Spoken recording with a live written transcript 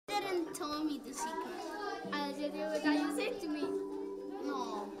told me the secret. And the other guy you said to me,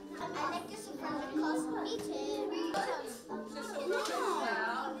 no. I like this from because me too.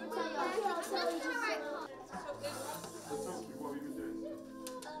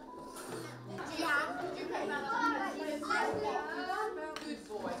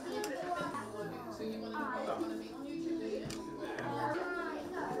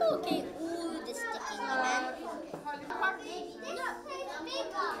 Okay, ooh, the sticking man.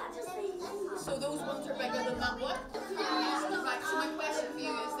 So those ones are bigger than that one? Right, so my question for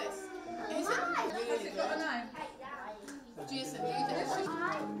you is this. Is it really good? Jason, do you think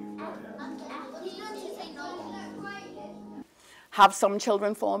Have some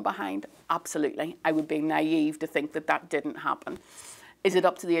children fallen behind? Absolutely. I would be naive to think that that didn't happen. Is it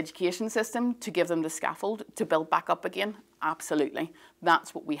up to the education system to give them the scaffold to build back up again? Absolutely.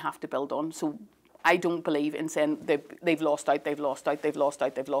 That's what we have to build on. So I don't believe in saying they've lost out, they've lost out, they've lost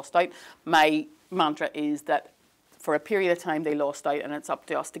out, they've lost out. My mantra is that for a period of time they lost out, and it's up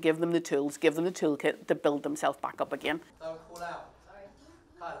to us to give them the tools, give them the toolkit to build themselves back up again. So call out.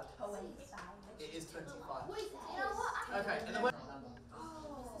 Kyla. It is 25. Okay, and then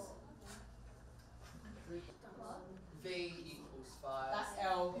V equals 5. That's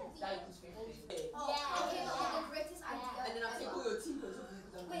L. That equals 50. Yeah. And then I take all your teamers.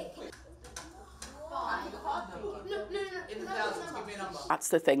 Wait. 5. No. In the thousands, give me a number. That's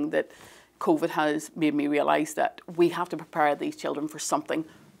the thing that COVID has made me realise, that we have to prepare these children for something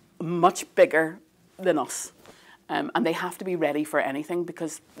much bigger than us. And they have to be ready for anything,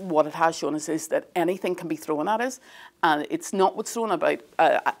 because what it has shown us is that anything can be thrown at us, and it's not what's thrown about.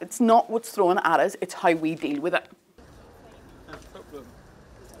 It's not what's thrown at us. It's how we deal with it. No problem.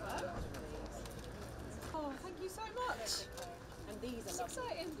 Oh, thank you so much. And these are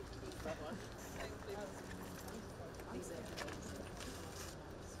exciting.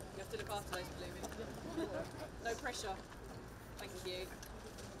 You have to look after those, Blooming. No pressure. Thank you.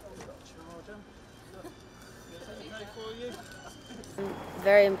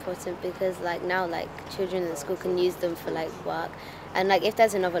 Very important, because like now children in school can use them for work, and if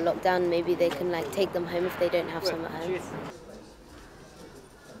there's another lockdown, maybe they can take them home if they don't have some at home.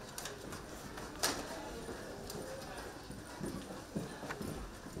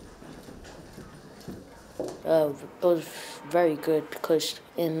 It was very good, because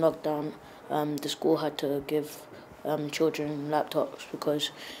in lockdown the school had to give children laptops,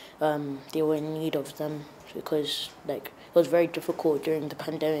 because they were in need of them, because it was very difficult during the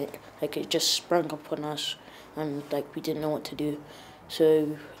pandemic. It just sprung up on us, and we didn't know what to do.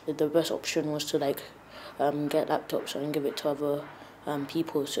 So the best option was to get laptops and give it to other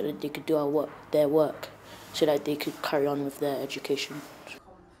people, so that they could do their work, so that they could carry on with their education.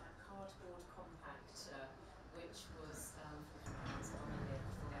 Cardboard compactor, which was £50 on a lid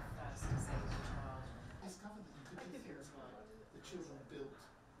for their first disabled child. Discovered that you could do things the children built.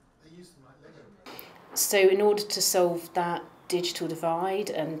 They used them like Lego. So in order to solve that digital divide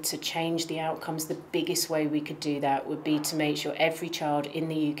and to change the outcomes, the biggest way we could do that would be to make sure every child in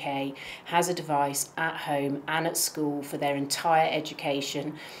the UK has a device at home and at school for their entire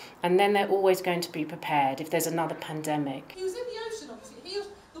education, and then they're always going to be prepared if there's another pandemic. He was in the ocean, obviously.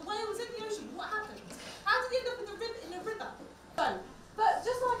 The whale was in the ocean. What happened? How did he end up in a river? So, but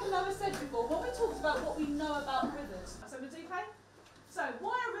just like Lois said before, when we talked about what we know about rivers, so Madupe, so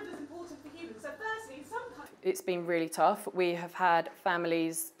why are rivers important for humans? So firstly, in some countries... It's been really tough. We have had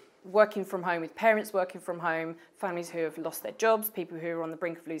families working from home, with parents working from home, families who have lost their jobs, people who are on the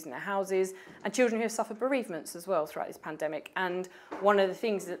brink of losing their houses, and children who have suffered bereavements as well throughout this pandemic. And one of the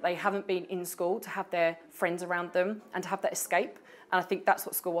things is that they haven't been in school to have their friends around them and to have that escape. And I think that's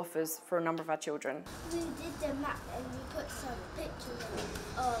what school offers for a number of our children. We did the map and we put some pictures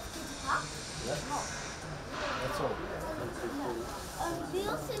of Kitty Park. Yeah. That's all. We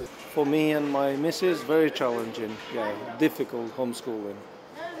also... For me and my missus, very challenging. Yeah, difficult homeschooling.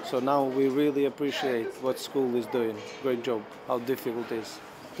 So now we really appreciate what school is doing. Great job. How difficult it is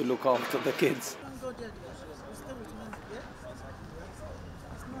to look after the kids.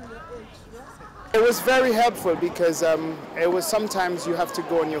 It was very helpful, because it was sometimes you have to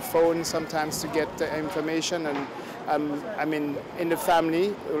go on your phone sometimes to get the information, and I mean, in the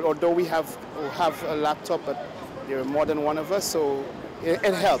family, although we have a laptop, but there are more than one of us, so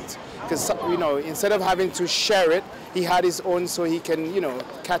it helped, because instead of having to share it, he had his own, so he can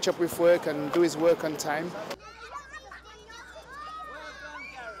catch up with work and do his work on time.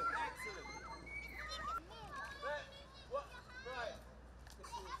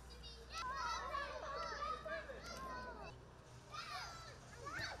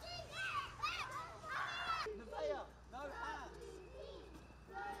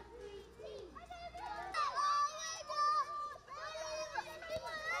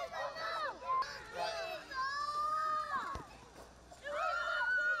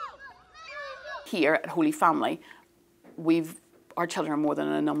 here at Holy Family, our children are more than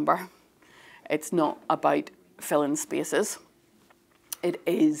a number. It's not about filling spaces. It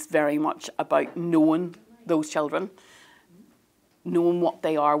is very much about knowing those children, knowing what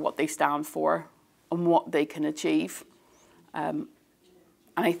they are, what they stand for, and what they can achieve. And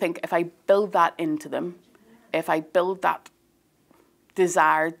I think if I build that into them, if I build that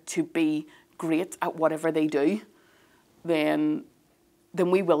desire to be great at whatever they do, then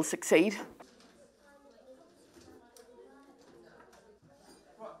we will succeed.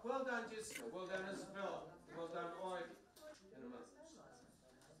 Well done, Jessica. Well done, Isabella. Well done, Ivy.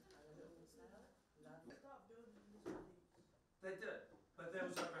 They did, but there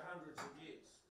was a